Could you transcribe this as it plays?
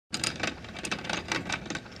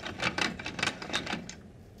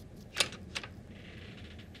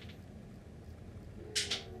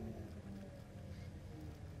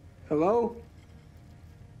Hello?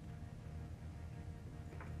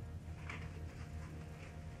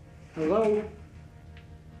 Hello?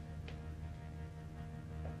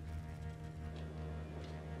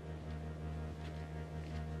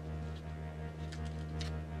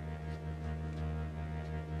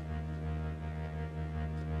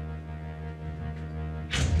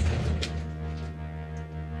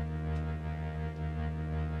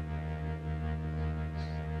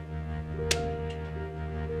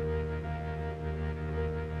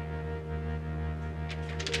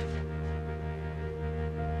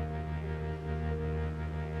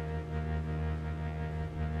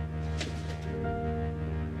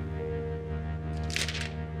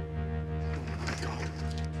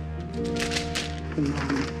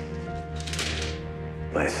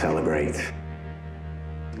 Let's celebrate.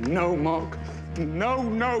 No, Mark. No,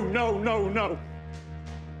 no, no, no, no.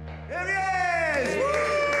 Here he is! Woo!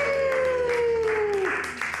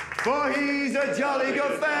 For he's a jolly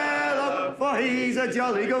good fellow, for he's a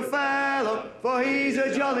jolly good fellow, for he's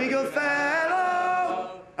a jolly good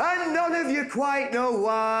fellow, and none of you quite know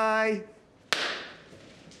why.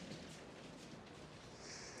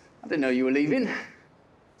 I didn't know you were leaving.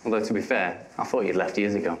 Although, to be fair, I thought you'd left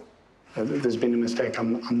years ago. There's been a mistake.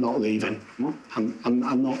 I'm not leaving. I'm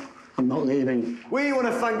not leaving. We want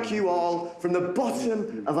to thank you all from the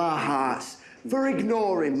bottom of our hearts for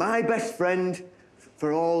ignoring my best friend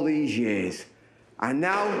for all these years. And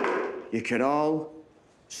now you can all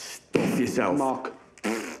stuff yourself. Mark.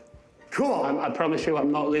 Come on. I promise you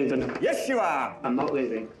I'm not leaving. Yes, you are. I'm not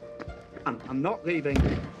leaving. I'm not leaving.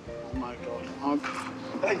 Oh, my God, Mark.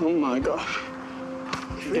 Oh, my God.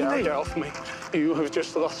 Get off me. You have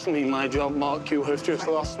just lost me my job, Mark. You have just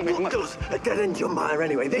lost me my... Does a dead-end jump matter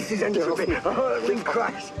anyway? This is entropy. A hurtling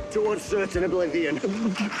crash towards certain oblivion.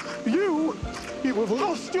 You have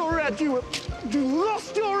lost your head. You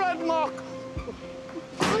lost your head, Mark.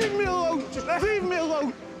 Leave me alone. Just leave me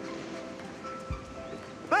alone.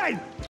 Hey!